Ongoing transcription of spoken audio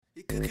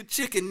He cooking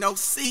chicken, no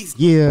season.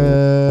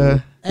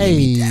 Yeah. He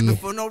Hey. dabbing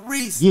for no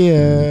reason.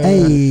 Yeah.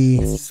 Hey.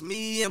 It's just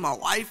me and my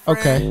wife friend.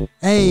 Okay.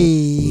 He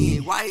Hey.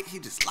 ain't white, he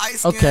just light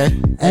skinned. Okay.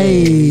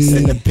 Hey.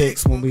 Send the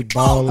pics when we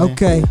ballin'.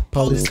 Okay.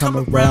 Police come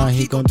around,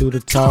 he gon' do the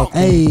talk.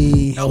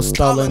 Hey. No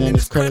stalling in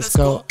his credit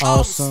score.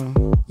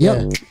 Awesome.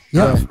 Yep.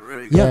 Yeah. Yep.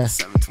 Yeah.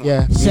 720.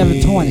 Yeah.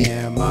 720. Me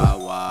and My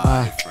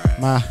wife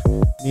friend.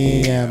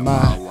 me and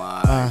my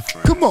wife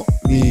friend. come on.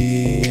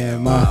 Me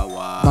and my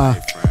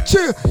wife friend.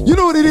 chill. You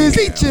know what it is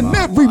each and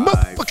every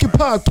motherfucking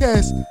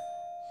podcast.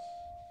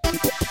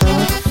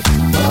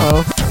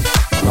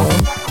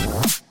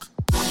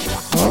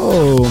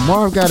 Oh,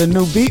 Marv got a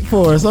new beat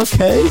for us.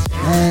 Okay.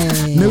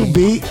 Hey. New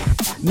beat,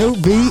 new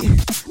beat,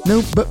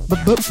 new beat,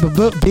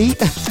 new beat,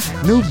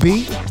 new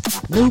beat,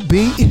 new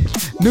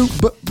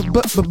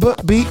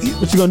beat.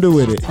 What you gonna do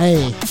with it?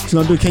 Hey. What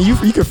you gonna do? You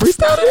can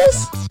freestyle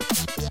this?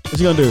 What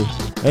you gonna do?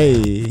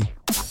 Hey.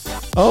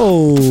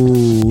 Oh,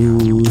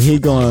 he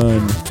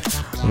going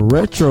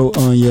retro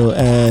on your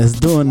ass,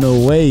 doing the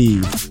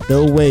wave.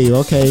 The wave,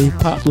 okay.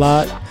 Pop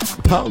lock.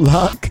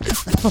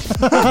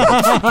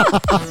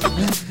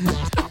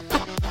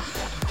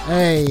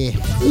 Hey.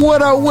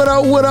 What up,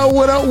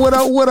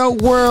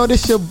 world?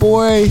 It's your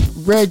boy,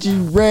 Reggie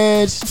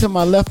Reg. To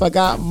my left, I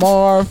got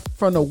Marv.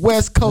 From the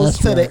West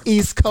Coast That's to right. the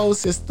East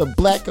Coast, it's the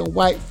black and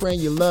white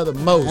friend you love the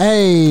most.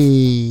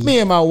 Hey. Me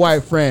and my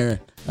white friend,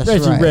 That's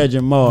Reggie right. Reg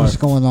and Marv. What's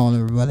going on,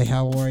 everybody?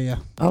 How are you?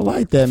 I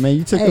like that, man.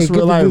 You took Hey, us good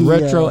real to like be,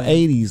 retro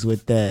 80s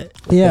with that,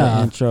 Yeah.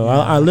 that intro. Yeah.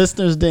 Our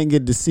listeners didn't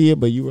get to see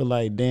it, but you were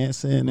like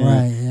dancing and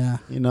Right, yeah.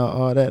 you know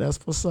all that. That's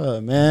what's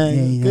up, man.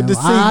 Yeah, you Good know, to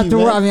see I have you, to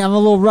man. work, I mean, I'm a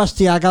little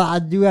rusty. I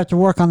do have to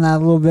work on that a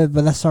little bit,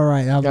 but that's all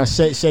right. I'm Got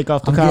shake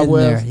off the getting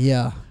cobwebs. there.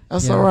 Yeah.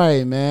 That's Yeah. all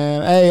right,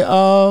 man. Hey,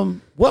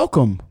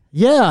 welcome.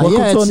 Yeah, Welcome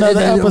yeah. to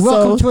another episode.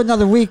 Welcome to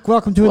another week.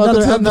 Welcome to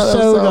another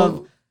episode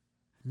of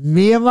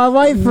Me and My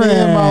White Friend. Me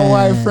and my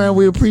white friend.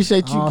 We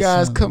appreciate you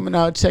guys Awesome. coming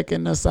out,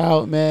 checking us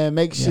out, man.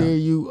 Make sure Yeah.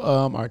 you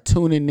are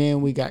tuning in.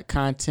 We got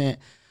content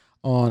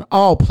on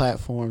all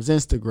platforms: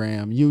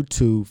 Instagram,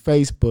 YouTube,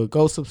 Facebook.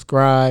 Go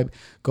subscribe,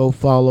 go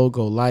follow,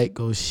 go like,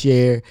 go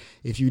share.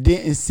 If you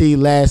didn't see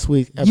last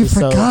week's episode, You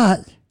forgot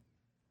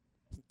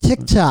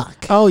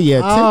TikTok. Oh yeah,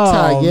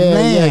 TikTok. Oh, yeah.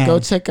 man.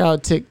 Go check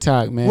out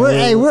TikTok, man.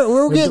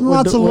 We're getting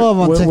lots of love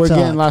on TikTok. We're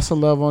getting lots of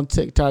love on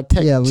TikTok.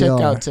 Yeah, we check are.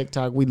 out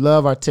TikTok. We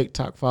love our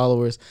TikTok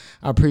followers.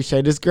 I appreciate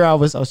it. This girl I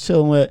was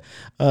chilling with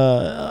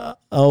a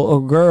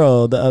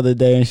girl the other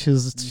day, and she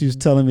was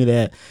telling me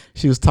that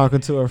she was talking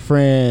to her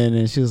friend,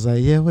 and she was like,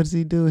 "Yeah, what does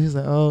he do?" He's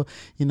like, "Oh,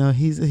 you know,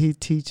 he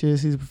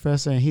teaches. He's a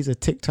professor, and he's a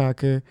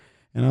TikToker."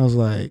 And I was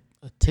like,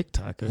 "A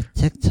TikToker."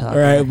 TikTok. All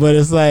right, but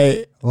it's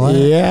like, What?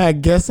 yeah, I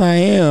guess I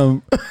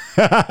am.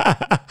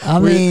 I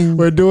mean,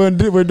 we're doing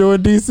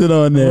decent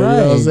on there. right,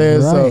 You know what I'm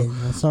saying? right. So,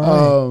 That's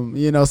all right.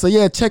 you know, so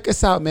yeah, check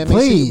us out, man.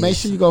 Please. Make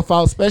sure you go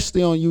follow,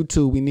 especially on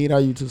YouTube. We need our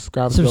YouTube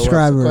subscribers. to go up. So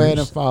Subscribers. go ahead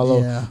and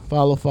follow, Yeah.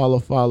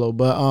 follow.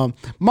 But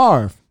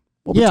Marv,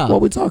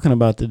 what we talking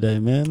about today,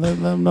 man?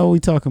 Let them know what we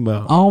talking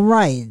about. All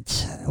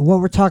right. What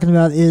we're talking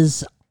about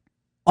is,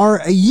 are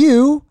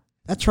you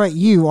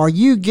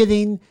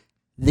getting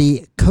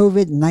the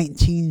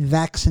COVID-19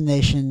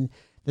 vaccination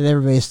that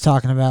everybody's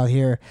talking about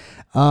here?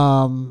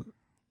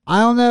 I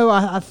don't know.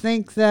 I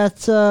think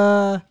that,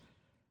 I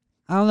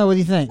don't know. What do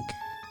you think?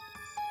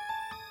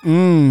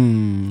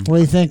 What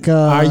do you think?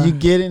 Are you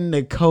getting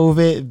the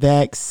COVID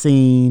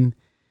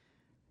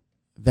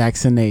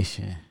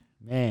vaccination?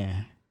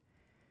 Man.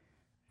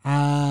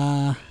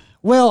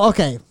 Well,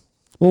 okay.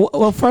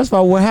 Well, first of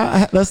all,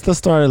 let's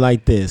start it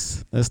like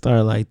this.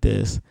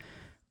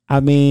 I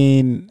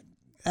mean,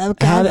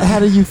 Okay. how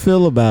do you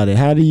feel about it?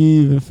 How do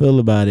you even feel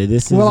about it?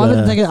 This is Well, I've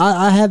been thinking.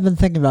 I have been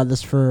thinking about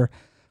this for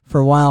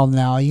a while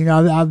now. You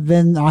know,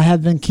 I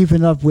have been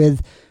keeping up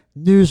with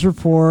news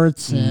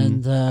reports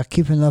and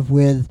keeping up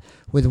with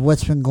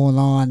what's been going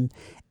on,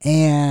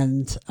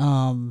 and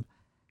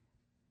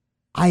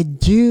I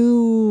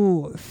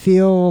do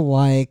feel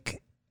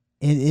like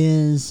it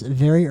is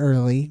very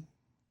early,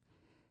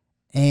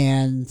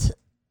 and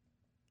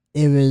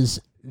it was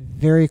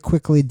very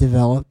quickly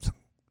developed.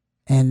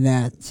 And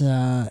that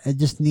it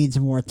just needs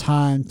more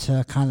time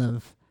to kind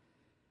of.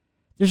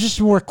 There's just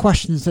more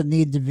questions that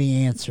need to be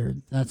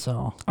answered. That's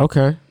all.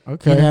 Okay.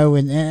 You know,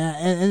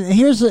 and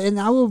here's and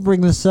I will bring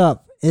this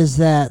up is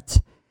that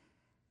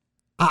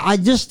I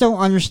just don't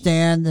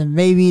understand, and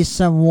maybe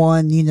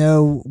someone, you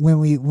know, when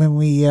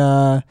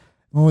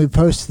we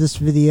post this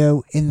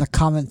video in the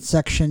comment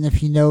section,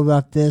 if you know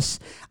about this,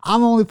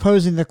 I'm only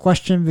posing the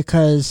question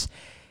because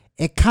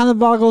it kind of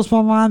boggles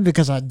my mind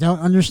because I don't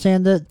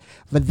understand it,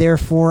 but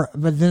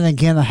then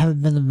again, I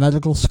haven't been to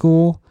medical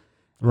school.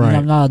 Right. And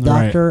I'm not a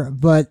doctor,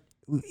 but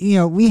you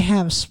know, we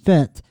have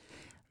spent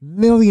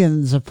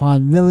millions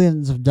upon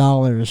millions of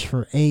dollars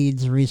for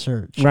AIDS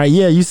research. Right.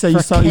 Yeah. You said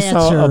you saw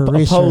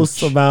a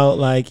post about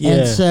like, yeah.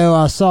 And so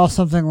I saw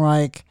something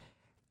like,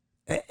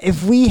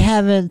 if we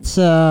haven't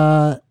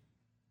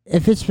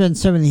if it's been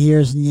so many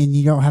years and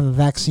you don't have a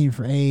vaccine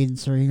for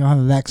AIDS, or you don't have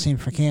a vaccine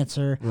for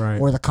cancer, Right.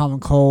 or the common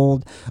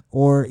cold,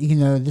 or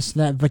this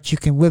and that, but you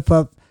can whip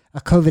up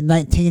a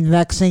COVID-19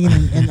 vaccine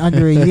in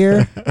under a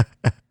year.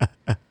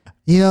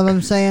 You know what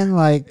I'm saying?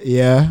 Like,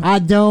 Yeah. I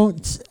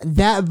don't.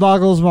 That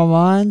boggles my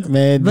mind.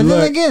 Man, But look,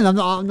 then again,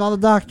 I'm not a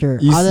doctor.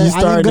 you I didn't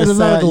starting go to to sound,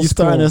 medical you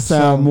starting to school,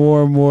 sound so-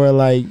 more and more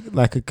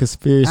like a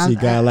conspiracy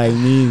guy like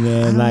me, I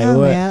man. don't Like know,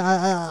 what?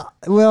 man.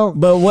 Well,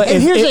 But what?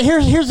 and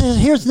if-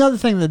 here's another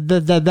thing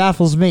that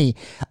baffles me.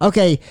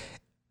 Okay,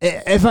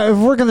 if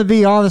we're gonna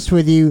be honest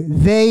with you,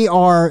 they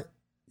are,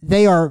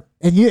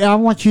 and I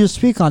want you to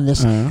speak on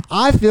this. Uh-huh.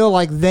 I feel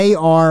like they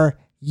are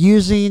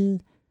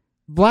using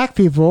black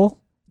people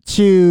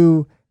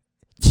to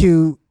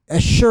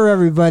assure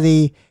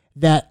everybody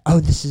that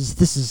this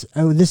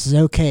is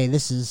okay.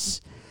 This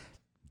is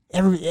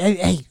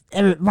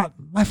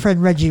my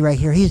friend Reggie right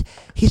here. He's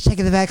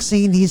taking the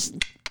vaccine.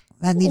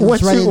 That needle's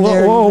what right you? in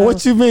there. Whoa,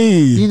 what you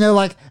mean?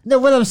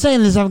 What I'm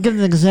saying is I'm giving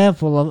an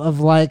example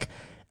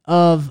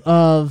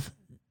of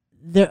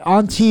they're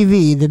on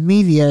TV. The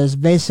media is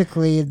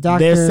basically a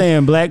doctor. They're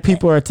saying black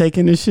people are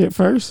taking this shit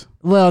first.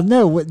 Well,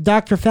 no, what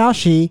Dr.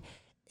 Fauci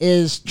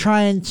is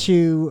trying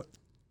to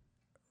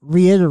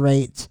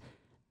reiterate,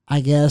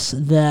 I guess,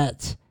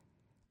 that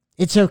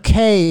it's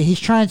okay. He's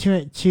trying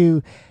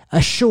to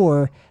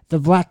assure the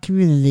black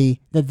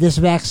community that this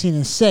vaccine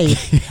is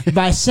safe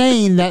by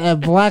saying that a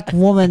black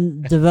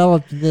woman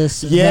developed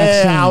this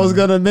vaccine. I was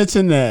gonna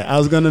mention that.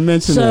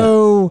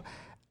 So,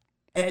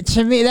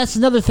 to me, that's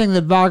another thing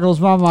that boggles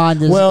my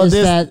mind.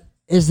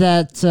 Is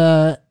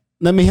that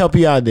Let me help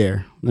you out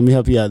there.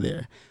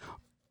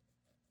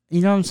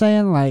 you know what I'm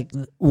saying? Like,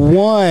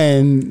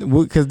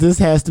 One, because this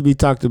has to be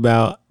talked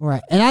about.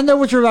 right. And I know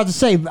what you're about to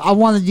say, but I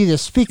wanted you to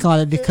speak on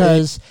it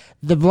because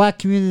the black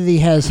community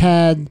has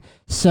had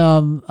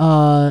some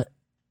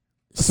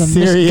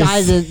Serious-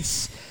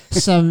 misguidance,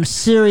 some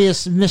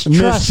serious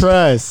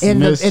mistrust in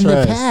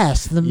the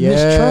past. The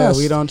mistrust.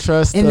 We don't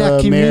trust in the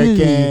that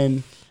community.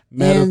 American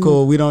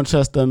medical. We don't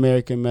trust the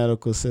American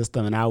medical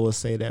system, and I will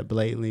say that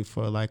blatantly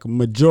for like a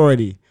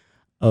majority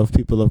of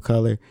people of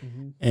color.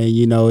 Mm-hmm.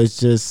 And it's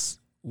just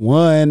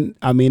one.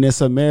 I mean, it's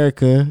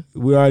America.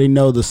 We already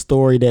know the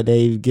story that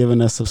they've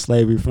given us of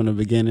slavery from the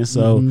beginning,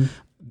 so Mm-hmm.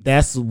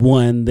 that's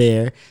one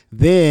there.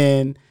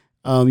 Then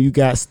you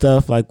got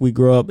stuff like we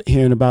grew up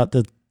hearing about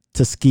the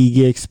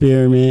Tuskegee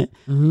experiment.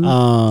 Mm-hmm.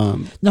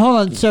 Um, Now hold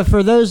on. So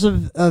for those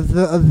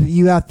of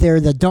you out there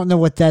that don't know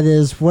what that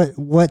is, what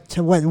went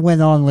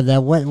on with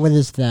that? What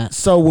is that?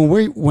 So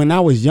when I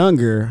was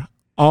younger,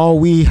 all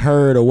we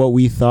heard or what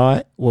we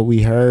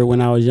heard when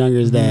I was younger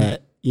is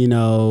that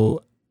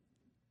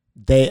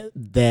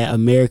that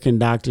American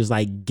doctors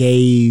like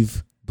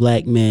gave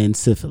black men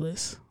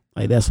syphilis.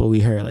 Like that's what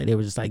we heard. Like they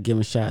were just like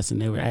giving shots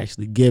and they were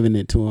actually giving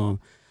it to them.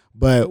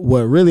 But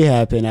what really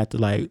happened after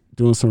like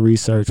doing some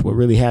research, what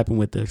really happened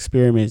with the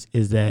experiments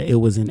is that it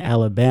was in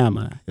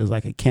Alabama. It was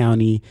like a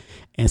county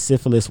and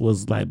syphilis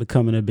was like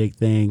becoming a big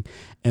thing.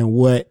 And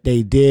what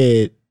they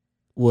did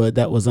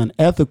that was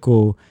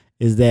unethical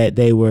is that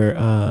they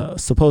were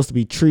supposed to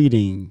be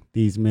treating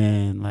these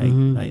men,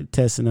 like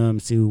testing them,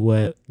 see who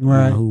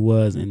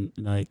was, and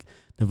like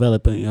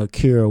developing a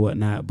cure or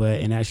whatnot. But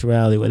in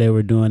actuality, what they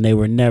were doing, they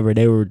were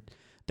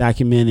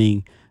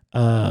documenting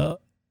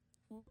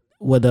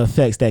what the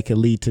effects that could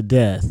lead to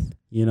death.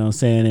 You know what I'm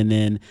saying? And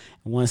then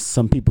once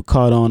some people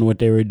caught on what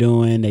they were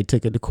doing, they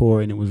took it to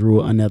court and it was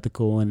ruled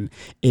unethical and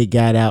it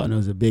got out and it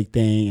was a big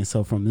thing. And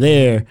so from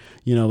there,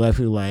 black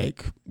people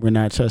like, we're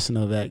not trusting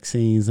no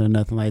vaccines or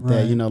nothing like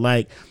that. Right.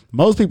 Like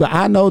most people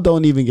I know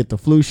don't even get the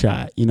flu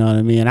shot. You know what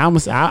I mean?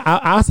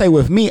 I'll say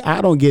with me,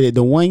 I don't get it.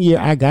 The 1 year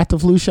I got the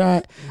flu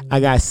shot, I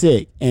got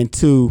sick. And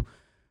two,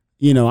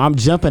 I'm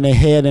jumping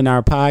ahead in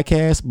our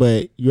podcast,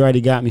 but you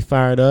already got me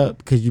fired up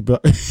because you brought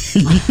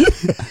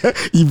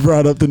you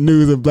brought up the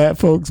news of black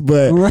folks.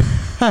 But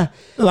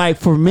like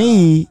for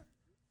me,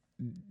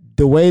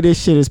 the way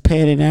this shit is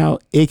panning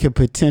out, it could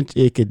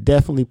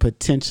definitely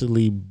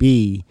potentially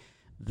be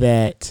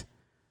that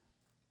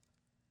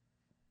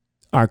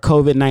our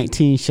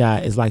COVID-19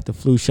 shot is like the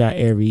flu shot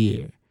every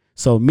year.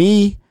 So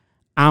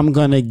I'm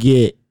gonna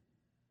get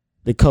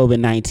the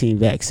COVID-19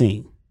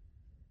 vaccine.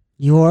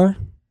 You are?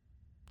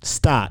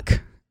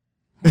 Stock.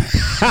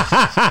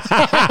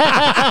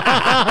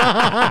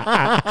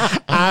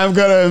 I'm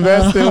gonna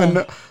invest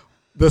in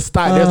the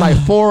stock. There's like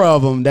 4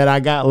 of them that I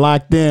got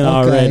locked in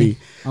already.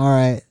 All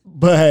right.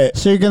 But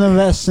So you're gonna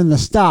invest in the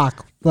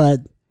stock, but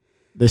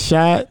the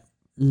shot,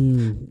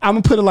 I'm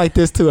gonna put it like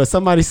this too. If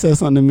somebody says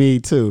something to me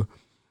too,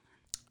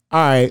 all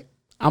right.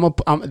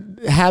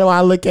 How do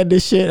I look at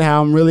this shit?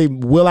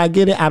 Will I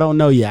get it? I don't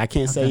know yet. I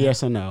can't say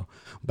yes or no.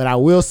 But I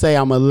will say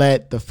I'm gonna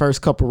let the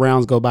first couple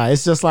rounds go by.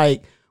 It's just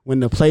like when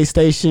the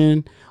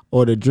PlayStation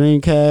or the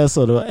Dreamcast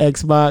or the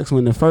Xbox,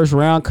 when the first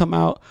round come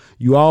out,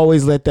 you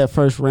always let that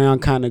first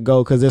round kind of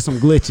go because there's some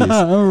glitches. Right.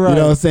 You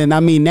know what I'm saying? I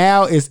mean,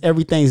 now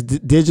everything's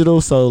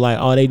digital, so like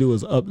all they do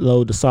is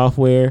upload the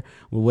software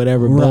with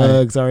whatever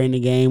bugs are in the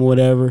game or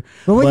whatever.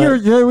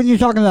 when you're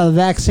talking about a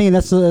vaccine,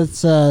 that's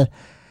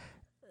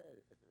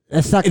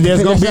That's not.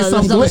 There's gonna be that's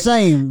some not the glitch.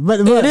 same. But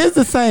It is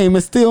the same.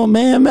 It's still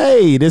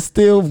man-made. It's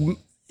still,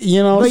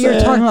 you know. What But I'm you're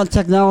saying? talking about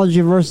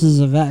technology versus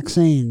a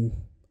vaccine.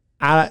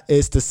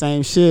 It's the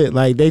same shit.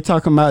 Like they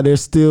talking about there's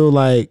still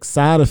like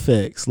side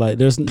effects. Like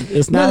it's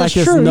not like that's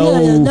it's true.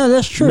 no Yeah, no,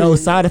 that's true. no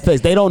side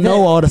effects. They don't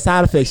know all the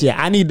side effects yet.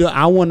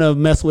 I want to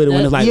mess with it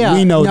when it's like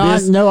we know no,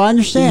 this. I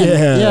understand.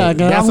 Yeah,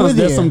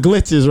 there's some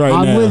glitches right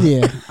now. I'm with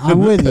you. I'm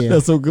with you.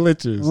 There's some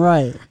glitches.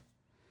 Right.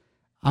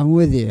 I'm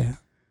with you.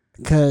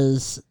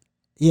 Because,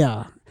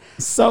 yeah.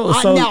 So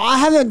Now, I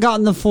haven't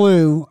gotten the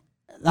flu.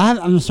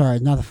 I'm sorry,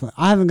 not the flu.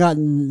 I haven't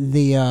gotten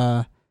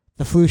the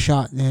flu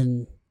shot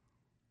in,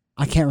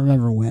 I can't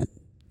remember when.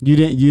 you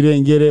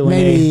didn't get it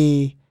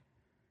when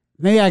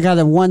Maybe I got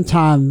it one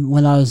time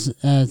when I was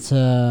at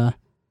the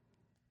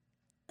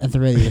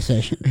radio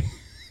station.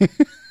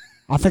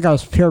 I think I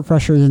was peer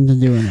pressured into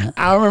doing it.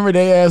 I remember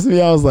they asked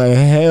me. I was like,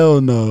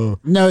 hell no.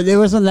 No, it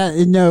wasn't that.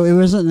 No, it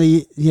wasn't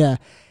the. Yeah,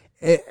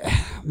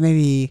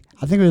 maybe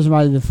I think it was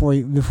right before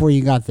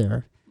you got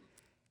there.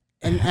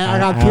 And I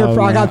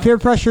got peer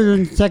pressured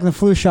into taking the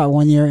flu shot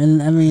one year,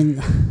 and I mean,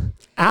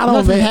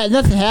 nothing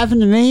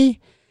happened to me.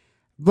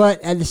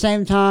 But at the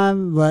same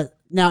time,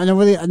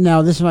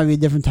 now this might be a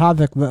different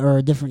topic, or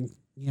a different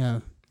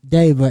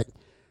day. But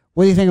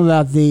what do you think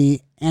about the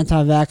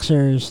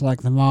anti-vaxxers,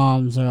 like the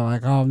moms that are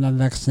like, "Oh, I'm not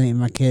vaccinating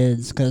my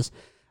kids," because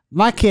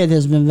my kid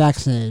has been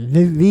vaccinated.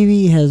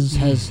 Vivi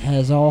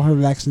has all her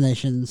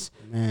vaccinations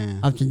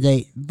up to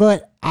date.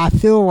 But I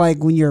feel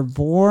like when you're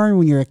born,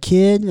 when you're a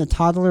kid, a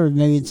toddler,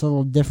 maybe it's a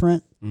little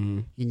different.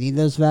 Mm-hmm. You need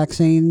those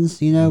vaccines,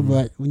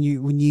 But when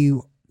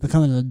you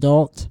become an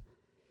adult,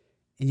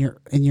 in your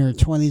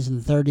 20s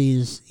and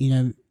 30s,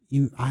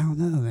 I don't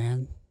know,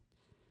 man.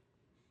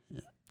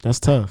 That's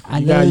tough. I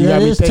You know got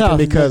it me is thinking tough.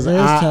 because It is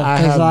tough,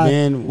 I 'cause have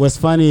been. What's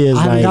funny is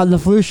I haven't like gotten the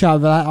flu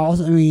shot, but I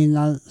also, I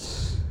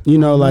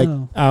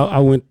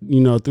went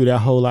through that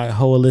whole like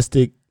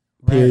holistic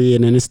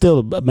period, and it's still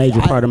a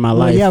major part of my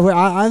life. Yeah,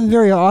 I'm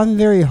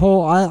very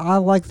whole. I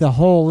like the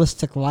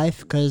holistic life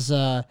because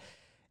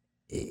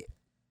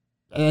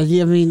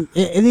anything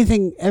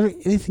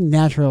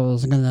natural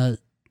is gonna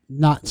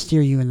not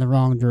steer you in the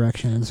wrong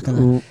direction. It's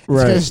going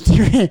to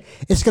steer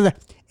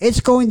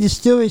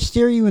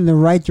you in the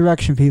right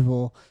direction,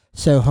 people.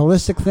 So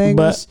holistic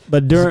things,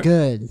 but during is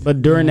good.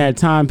 But during that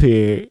time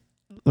period,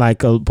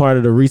 like a part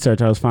of the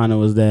research I was finding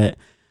was that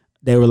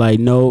they were like,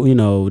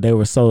 no, they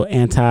were so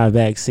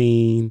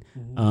anti-vaccine,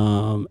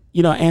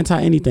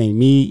 anti anything,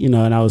 meat,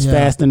 and I was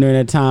fasting during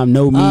that time,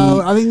 no meat.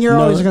 Oh, I mean, you're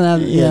always gonna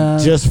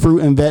have just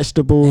fruit and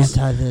vegetables.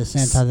 Anti this,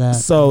 anti that.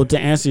 So to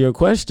answer your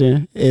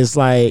question, it's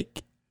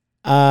like,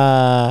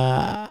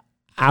 I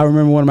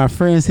remember one of my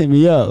friends hit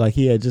me up. Like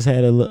he had just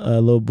had a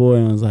little boy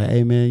and was like,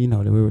 "Hey man,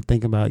 that we were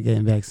thinking about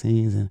getting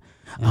vaccines, and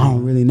I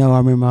don't really know. I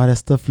remember all that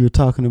stuff you were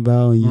talking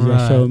about, and you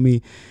just showed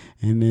me."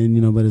 And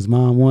then but his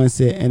mom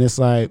wants it, and it's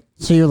like,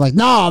 so you're like,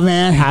 "Nah,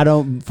 man, I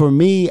don't." For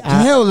me,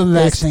 hell them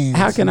vaccines.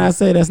 How can I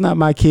say that's not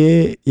my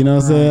kid? You know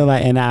what I'm saying?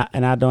 Like, and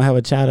I don't have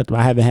a child.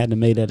 I haven't had to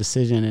make that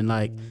decision, and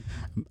like,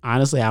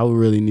 honestly, I would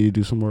really need to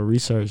do some more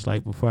research,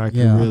 like before I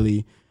can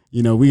really.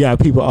 We got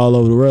people all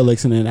over the world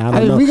listening. I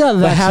don't know. We got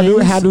vaccines.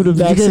 But how do the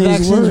vaccines Did you get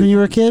vaccines work? when you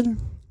were a kid?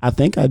 I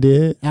think I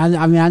did. I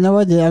know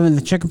I did. I mean,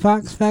 the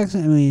chickenpox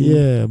vaccine.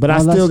 Yeah, but I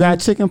still got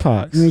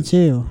chickenpox. Me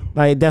too.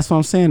 Like that's what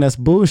I'm saying. That's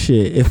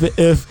bullshit. If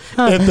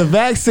the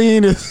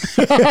vaccine is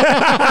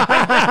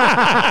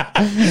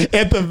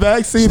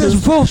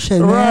That's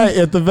bullshit, man. Right,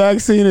 if the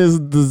vaccine is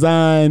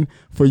designed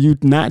for you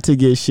not to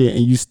get shit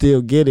and you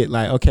still get it,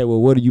 like, okay, well,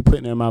 what are you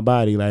putting in my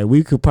body? Like,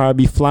 we could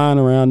probably be flying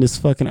around this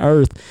fucking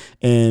earth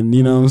and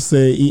you know what I'm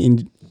saying,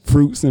 eating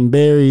fruits and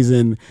berries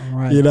and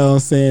you know what I'm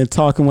saying,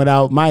 talking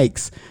without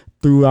mics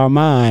through our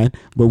mind,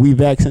 but we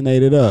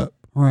vaccinated up.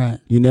 Right.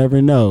 You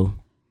never know.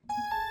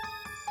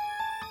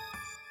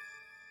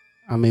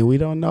 I mean, we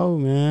don't know,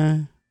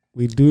 man.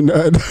 We do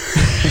not.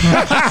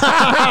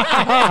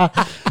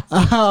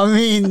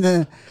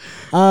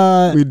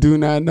 We do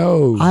not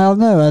know. I don't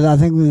know. I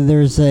think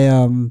there's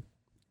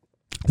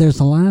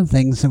a lot of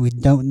things that we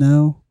don't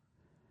know.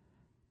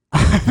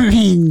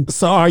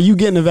 So are you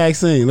getting a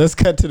vaccine? Let's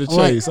cut to the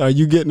chase. Are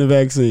you getting a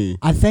vaccine?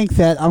 I think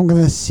that I'm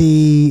going to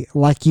see,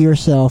 like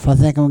yourself, I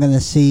think I'm going to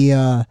see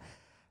the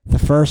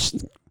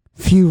first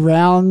few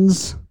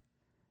rounds,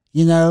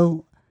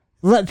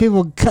 let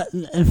people cut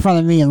in front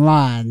of me in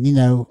line,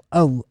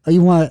 oh,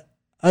 you want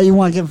to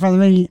get in front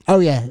of me? Oh,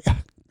 yeah.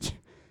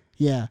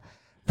 Yeah.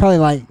 Probably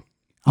like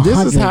 100.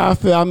 This is how I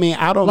feel. I mean,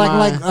 I don't mind.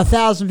 Like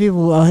 1,000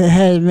 people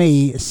ahead of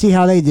me, see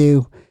how they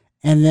do,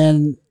 and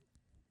then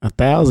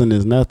 1,000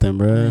 is nothing,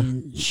 bro.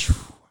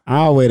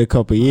 I'll wait a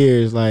couple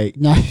years. Like,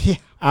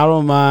 I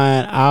don't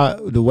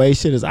mind. The way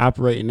shit is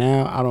operating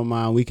now, I don't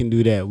mind. We can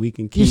do that. We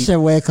can keep. You said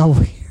wait a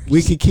couple years.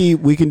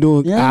 We can do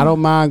it. Yeah. I don't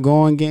mind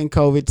getting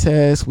COVID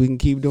tests. We can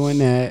keep doing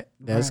that.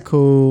 That's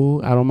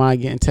cool. I don't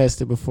mind getting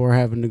tested before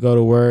having to go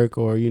to work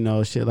or,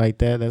 shit like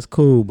that. That's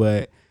cool.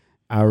 But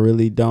I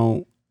really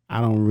don't.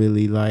 I don't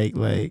really like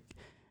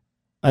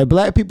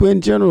black people in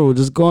general.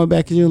 Just going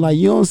back and like,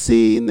 you don't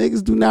see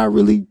niggas do not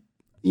really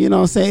you know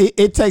what I'm saying?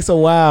 It takes a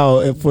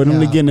while for them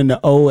to get in the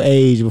old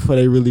age before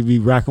they really be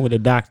rocking with a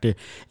doctor.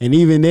 And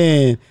even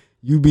then,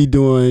 you be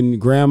doing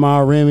grandma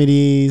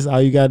remedies.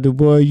 All you got to do,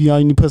 boy, you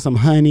need to put some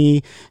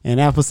honey and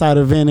apple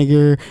cider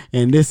vinegar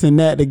and this and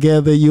that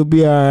together. You'll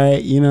be all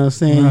right. You know what I'm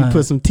saying? Right. You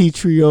put some tea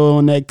tree oil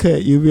on that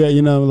cut. You'll be,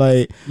 you know,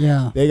 like,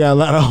 Yeah. they got a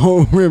lot of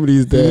home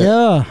remedies there.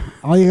 Yeah.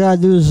 All you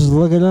gotta do is just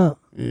look it up.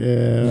 Yeah.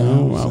 You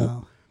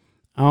know,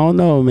 I don't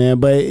know,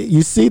 man. But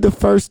you see, the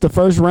first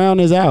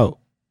round is out.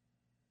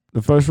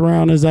 The first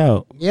round is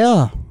out.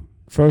 Yeah.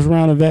 First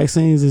round of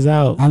vaccines is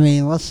out. I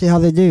mean, let's see how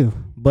they do.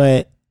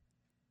 But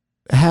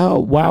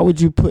why would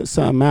you put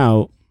something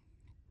out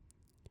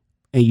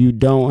and you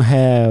don't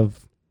have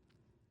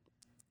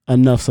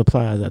enough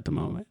supplies at the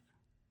moment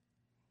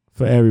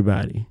for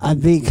everybody?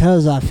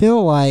 Because I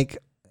feel like,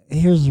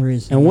 here's the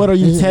reason. And what are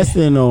you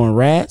testing on?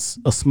 Rats?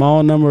 A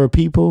small number of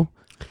people?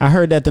 I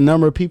heard that the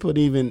number of people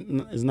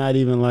is not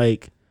even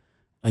like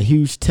a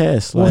huge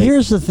test. Well, like,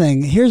 here's the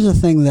thing. Here's the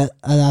thing that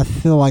I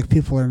feel like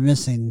people are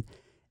missing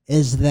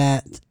is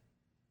that,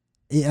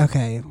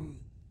 okay,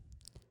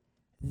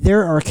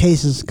 there are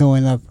cases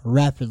going up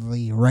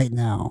rapidly right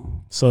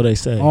now. So they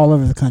say. All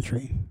over the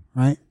country,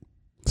 right?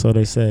 So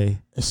they say.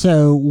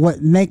 So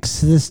what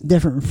makes this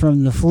different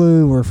from the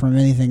flu or from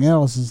anything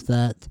else is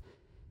that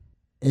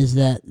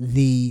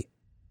the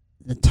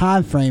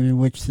time frame in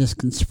which this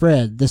can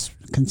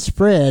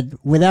spread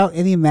without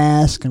any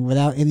mask and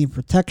without any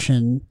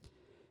protection.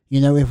 You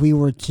know, if we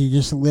were to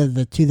just live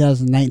the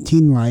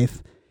 2019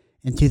 life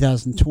in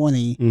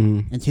 2020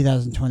 and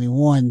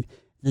 2021,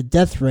 the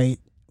death rate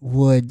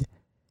would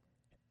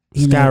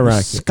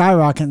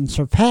skyrocket and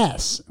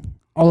surpass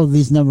all of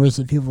these numbers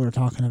that people are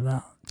talking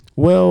about.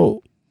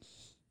 Well,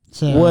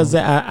 so, was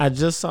it? I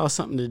just saw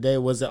something today.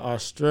 Was it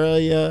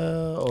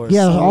Australia or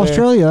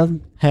Australia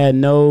had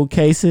no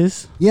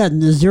cases? Yeah,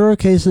 0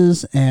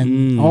 cases,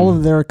 and all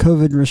of their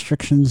COVID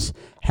restrictions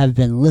have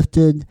been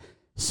lifted.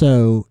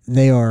 So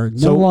they are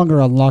no longer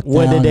on lockdown.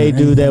 What did they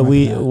do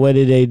what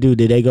did they do?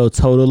 Did they go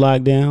total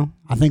lockdown?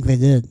 I think they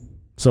did.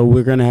 So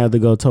we're going to have to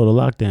go total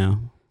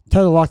lockdown.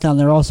 Total lockdown.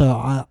 They're also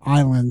an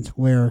island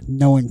where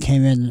no one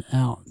came in and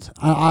out.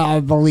 I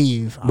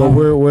believe. But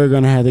we're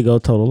going to have to go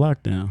total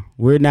lockdown.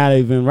 We're not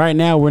even, right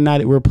now,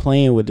 we're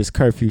playing with this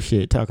curfew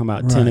shit, talking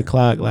about 10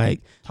 o'clock. Like,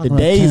 the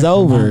day's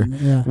over.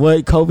 Yeah.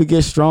 What, COVID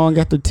gets strong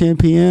after 10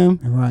 p.m.?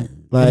 Right.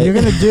 Like, if you're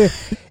gonna do it,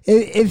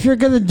 if you're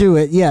gonna do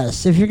it,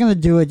 yes. If you're gonna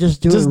do it,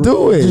 just do it. Just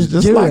do it.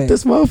 Just do lock it.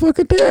 this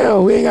motherfucker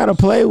down. We ain't gotta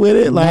play with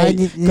it. Like,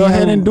 go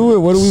ahead and do it.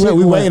 What are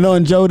we waiting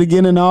on Joe to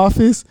get in the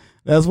office?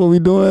 That's what we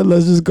doing.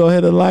 Let's just go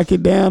ahead and lock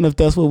it down. If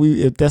that's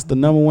the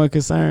number one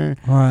concern,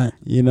 right?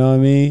 You know what I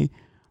mean?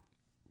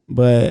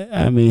 But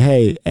I mean,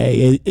 hey,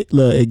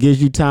 look, it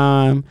gives you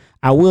time.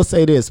 I will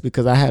say this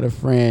because I had a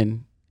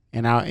friend,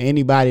 and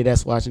anybody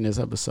that's watching this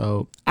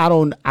episode, I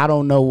don't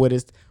know what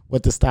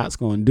the stock's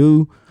gonna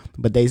do.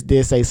 But they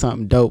did say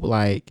something dope,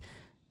 like,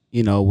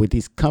 you know, with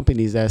these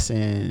companies that's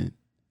in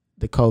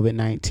the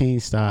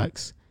COVID-19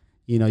 stocks,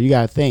 you know, you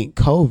got to think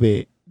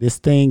COVID, this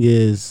thing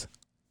is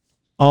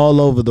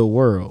all over the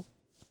world.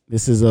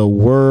 This is a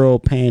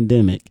world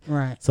pandemic.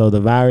 Right. So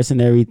the virus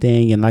and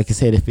everything. And like I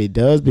said, if it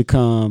does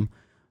become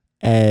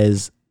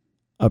as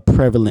a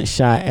prevalent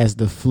shot as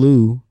the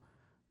flu,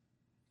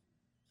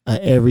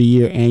 every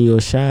year annual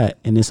shot,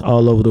 and it's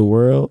all over the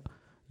world,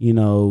 you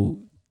know,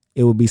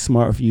 it would be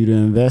smart for you to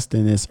invest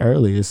in this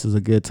early. This is a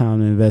good time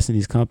to invest in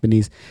these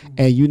companies.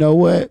 And you know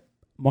what,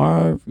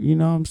 Marv, you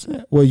know what I'm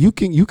saying? Well, you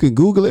can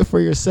Google it for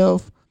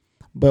yourself,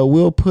 but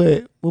we'll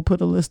put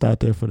a list out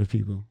there for the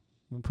people.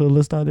 We'll put a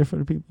list out there for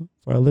the people,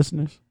 for our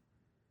listeners.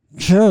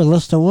 Sure, a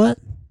list of what?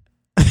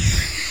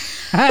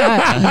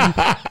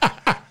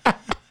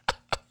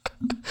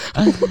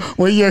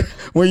 when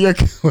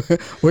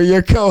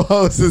your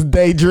co-host is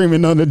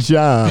daydreaming on the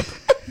job.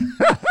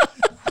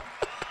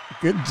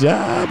 Good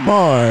job,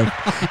 Marv.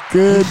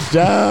 Good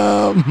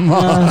job,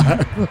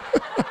 Marv.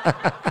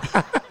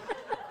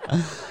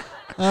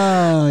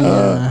 Oh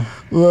yeah.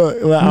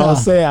 Well, I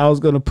was saying I was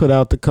going to put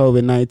out the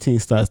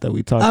COVID-19 stocks that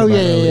we talked about.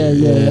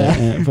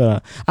 Yeah.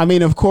 I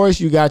mean, of course,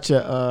 you got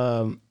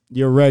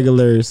your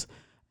regulars,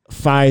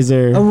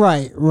 Pfizer,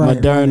 right,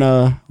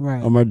 Moderna,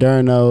 right. or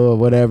Moderna or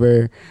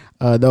whatever.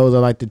 Those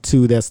are like the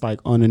two that's like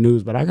on the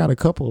news. But I got a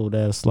couple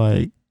that's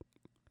like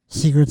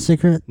secret.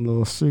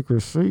 Little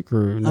secret.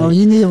 Oh,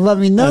 you need to let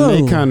me know.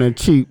 And they kind of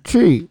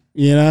cheap.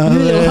 You know,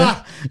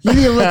 you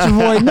need to let your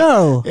boy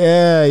know.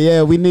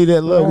 Yeah, we need it.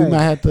 Look, right. We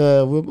might have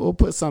to. We'll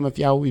put some if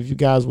you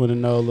guys want to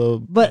know a little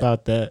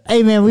about that.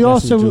 Hey, man, we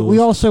also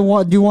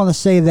want to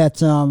say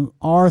that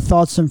our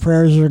thoughts and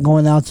prayers are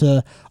going out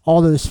to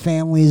all those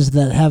families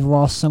that have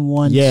lost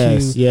someone to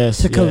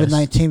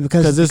COVID-19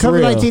 because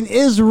COVID-19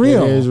 is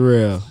real. It is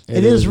real.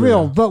 It is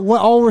real. But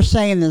all we're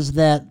saying is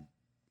that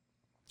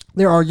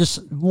there are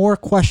just more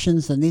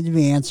questions that need to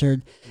be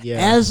answered.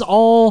 Yeah. As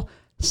all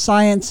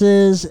science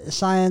is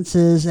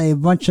a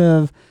bunch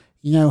of,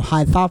 you know,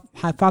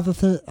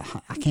 hypothesis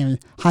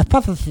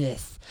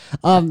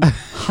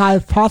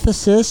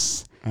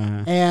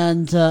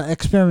and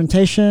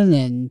experimentation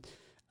and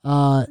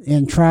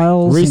in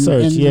trials,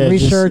 Research, and yeah, just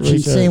research, and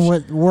research. seeing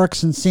what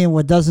works and seeing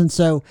what doesn't.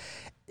 So,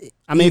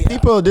 I mean,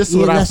 people. This is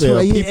what I that's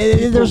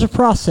feel. there's a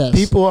process.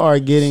 People are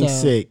getting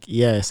So- sick.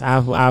 Yes,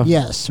 I've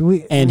yes,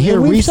 and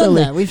we've recently,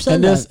 said that. We've said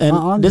and this, that and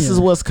on this here. is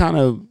what's kind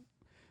of.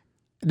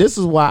 This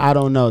is why I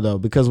don't know though,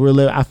 because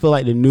I feel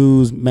like the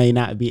news may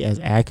not be as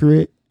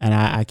accurate, and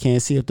I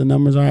can't see if the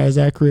numbers are as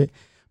accurate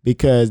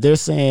because they're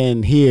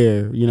saying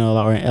here,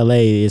 or in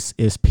LA,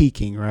 it's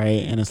peaking,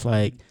 right? And it's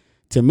like,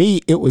 to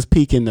me, it was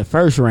peaking the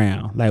first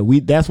round. Like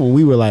that's when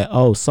we were like,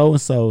 oh, so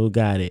and so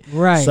got it,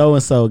 Right. So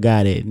and so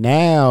got it.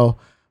 Now,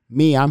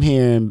 I'm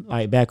hearing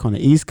like back on the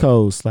East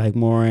Coast, like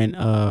more in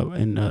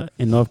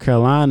North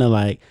Carolina,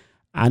 like.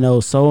 I know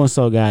so and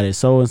so got it.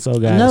 So and so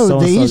got it. No, So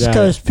the and so East got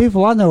Coast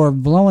people I know are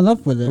blowing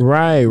up with it.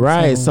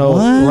 Right. So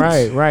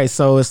what? right.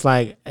 So it's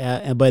like,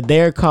 but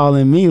they're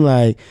calling me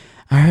like,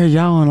 I heard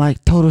y'all on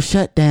like total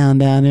shutdown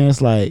down there.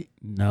 It's like,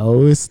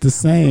 no, it's the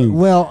same.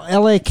 Well,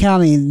 L.A.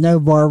 County, no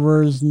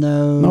barbers,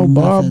 no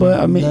bar, nothing. but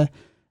I mean,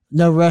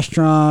 no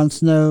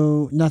restaurants,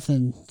 no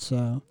nothing.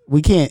 So,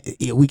 we can't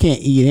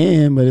eat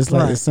in, but it's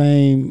like the Right.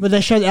 same. but they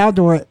shut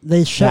outdoor.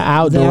 They shut the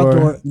outdoor-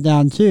 outdoor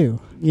down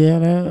too. Yeah,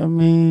 I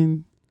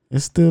mean,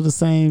 it's still the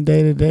same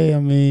day to day. I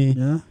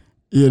mean,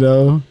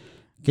 Yeah,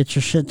 get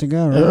your shit to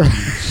go.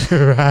 Right?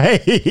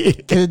 right,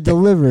 Get it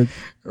delivered.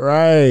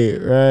 right.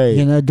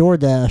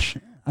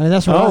 DoorDash. I mean,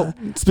 that's what. Oh,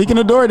 speaking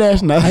of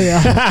DoorDash, no.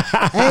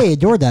 Hey,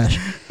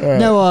 DoorDash. Right.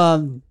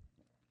 No,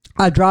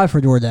 I drive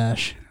for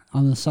DoorDash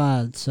on the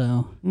side,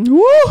 so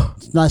Woo!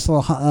 it's a nice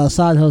little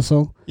side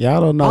hustle.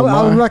 Y'all don't know.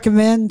 I would mine.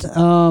 recommend,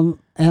 and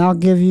I'll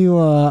give you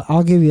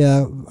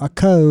a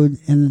code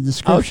in the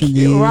description. to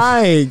Okay, use.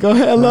 right. Go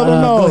ahead, let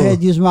them know. Go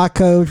ahead, use my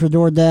code for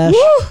DoorDash.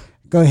 Woo!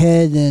 Go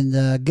ahead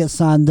and get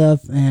signed up,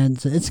 and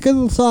it's a good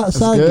little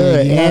side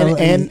Good.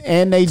 gig.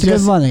 And they it's good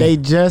just money. they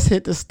just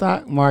hit the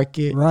stock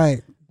market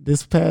right.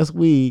 this past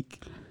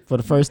week for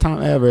the first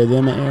time ever.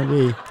 Them and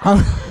Aaron B.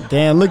 Oh,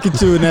 Damn, look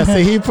at you now.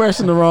 See, he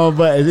pressing the wrong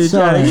button. He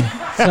sorry, trying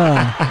to-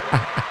 sorry.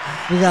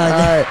 We gotta.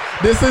 All right,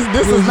 this is not a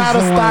is the stock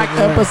one,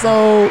 yeah.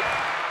 episode,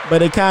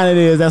 but it kind of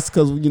is. That's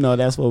because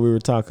that's what we were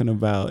talking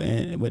about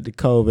and with the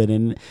COVID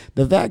and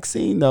the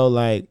vaccine though.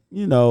 Like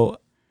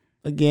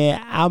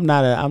again, I'm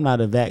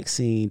not a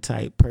vaccine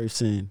type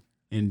person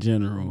in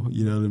general.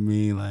 You know what I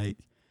mean? Like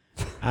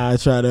I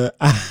try to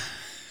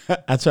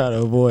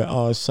avoid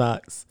all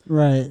shots.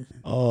 Right.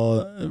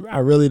 I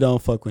really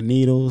don't fuck with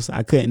needles.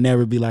 I couldn't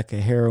never be like a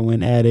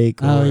heroin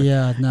addict. Or, Oh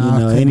yeah. No. I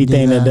couldn't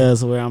anything do that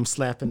does where I'm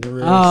slapping the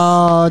wrist.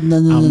 Oh no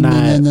no I'm no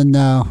not, no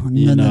no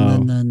you no know,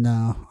 no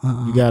no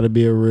no. You got to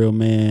be a real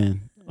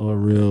man or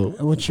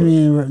What you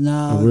mean? a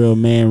No. real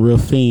man, real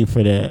fiend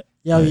for that.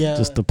 Yeah, yeah.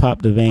 Just to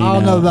pop the vein. I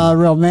don't know out. about a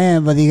real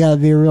man, but you got to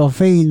be a real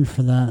fiend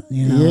for that.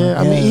 Yeah,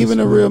 I mean, guess.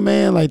 even a real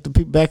man, like the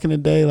people back in the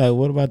day. Like,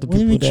 what about the What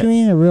do people you that?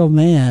 mean a real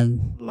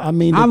man? I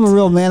mean, I'm a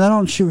real man. I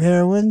don't shoot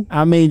heroin,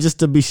 I mean, just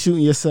to be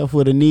shooting yourself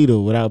with a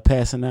needle without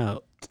passing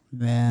out. You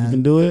can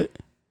man. do it.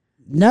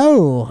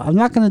 No, I'm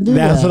not gonna do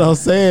That's that. what I'm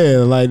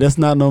saying. Like, that's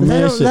not no But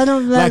man that shit.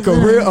 don't- Like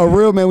that- a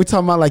real man. We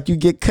talking about like you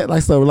get cut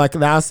like so. Like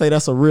I'll say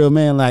that's a real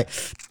man. Like,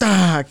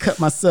 I cut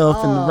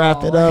myself and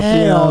wrap it up. You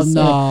know what I'm saying?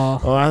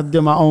 no. Or I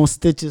do my own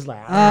stitches,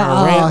 like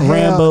hell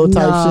Rambo type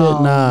no,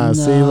 shit. Nah,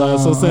 see, like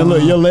so I'm saying,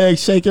 look, your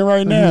leg's shaking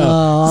right now.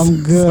 No,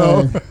 I'm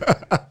good.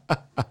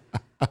 So,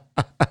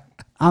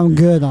 I'm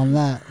good on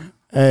that.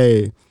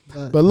 hey,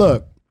 but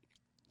look,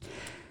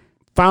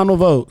 final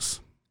votes.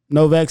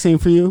 No vaccine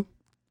for you,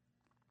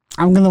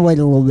 I'm gonna wait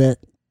a little bit.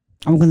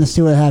 I'm gonna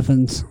see what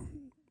happens.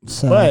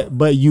 So,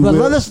 but you but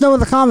will. let us know in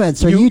the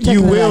comments. Are you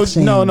taking the will.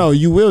 vaccine? No,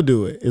 you will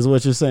do it. Is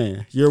what you're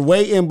saying. You're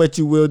waiting, but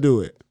you will do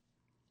it.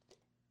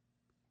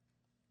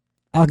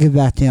 I'll get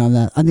back to you on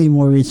that. I need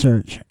more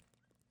research.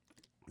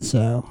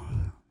 So,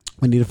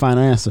 We need a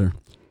final answer.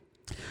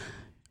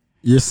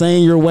 You're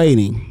saying you're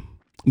waiting,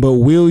 but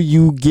will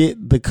you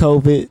get the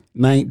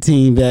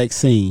COVID-19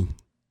 vaccine?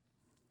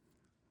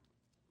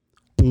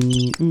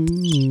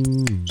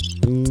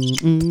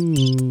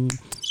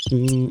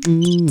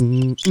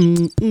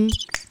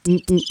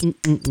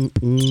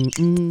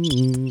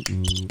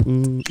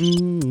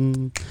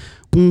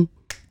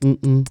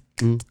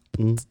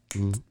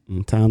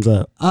 Time's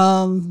up.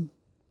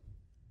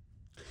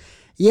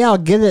 yeah, I'll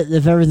get it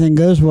if everything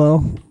goes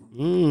well.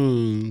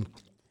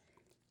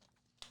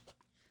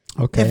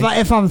 Okay.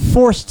 If I'm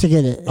forced to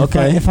get it.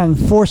 Okay. If I'm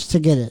forced to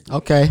get it.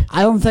 Okay.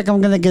 I don't think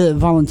I'm gonna get it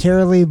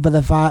voluntarily, but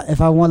if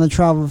I want to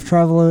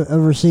travel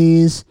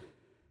overseas,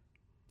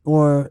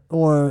 or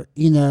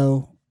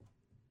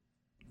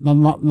my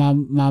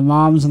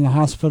mom's in the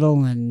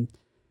hospital and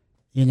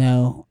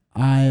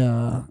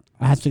I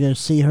have to go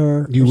see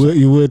her.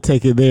 You would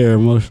take it there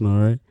emotional,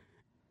 right?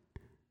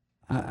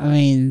 I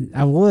mean,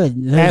 I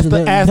would.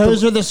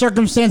 Those are the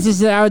circumstances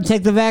that I would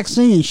take the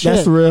vaccine. Shit.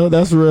 That's real.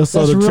 That's real.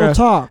 So That's the real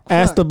talk.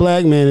 Ask Fuck. the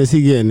black man, is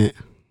he getting it?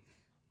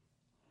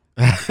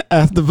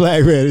 Ask the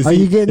black man, is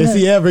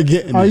he ever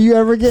getting it? Are you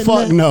ever getting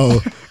Fuck it?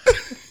 no.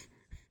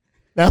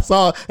 That's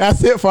all.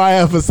 That's it for our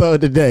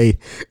episode today.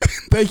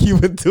 Thank you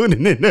for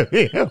tuning in to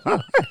me.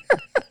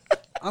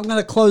 I'm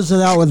gonna close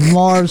it out with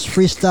Marv's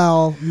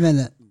freestyle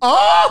minute.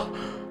 Oh!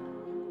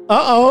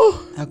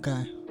 Uh-oh.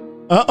 Okay.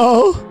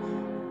 Uh-oh.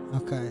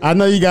 Okay. I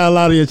know you got a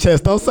lot on your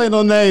chest. Don't say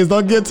no names.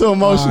 Don't get too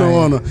emotional All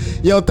on right.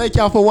 them. Yo, thank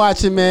y'all for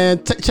watching,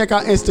 man. Check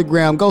out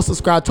Instagram. Go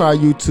subscribe to our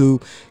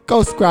YouTube.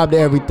 Go subscribe to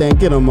everything.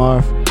 Get them,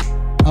 Marv.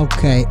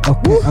 Okay.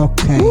 Woo, woo.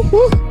 Okay. Woo,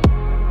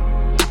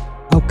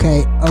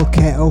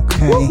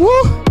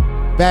 woo.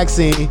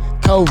 Vaccine,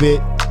 COVID.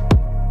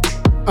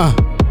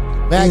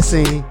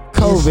 Vaccine,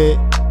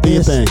 COVID. Do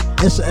your thing.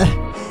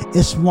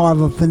 It's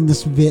Marv up in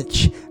this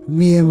bitch.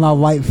 Me and my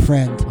white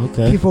friend.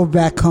 Okay. People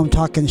back home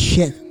talking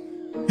shit.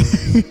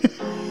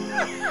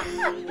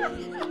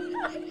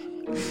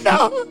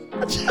 No.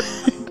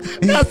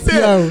 That's it.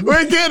 Yo.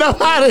 We're getting up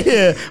out of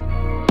here.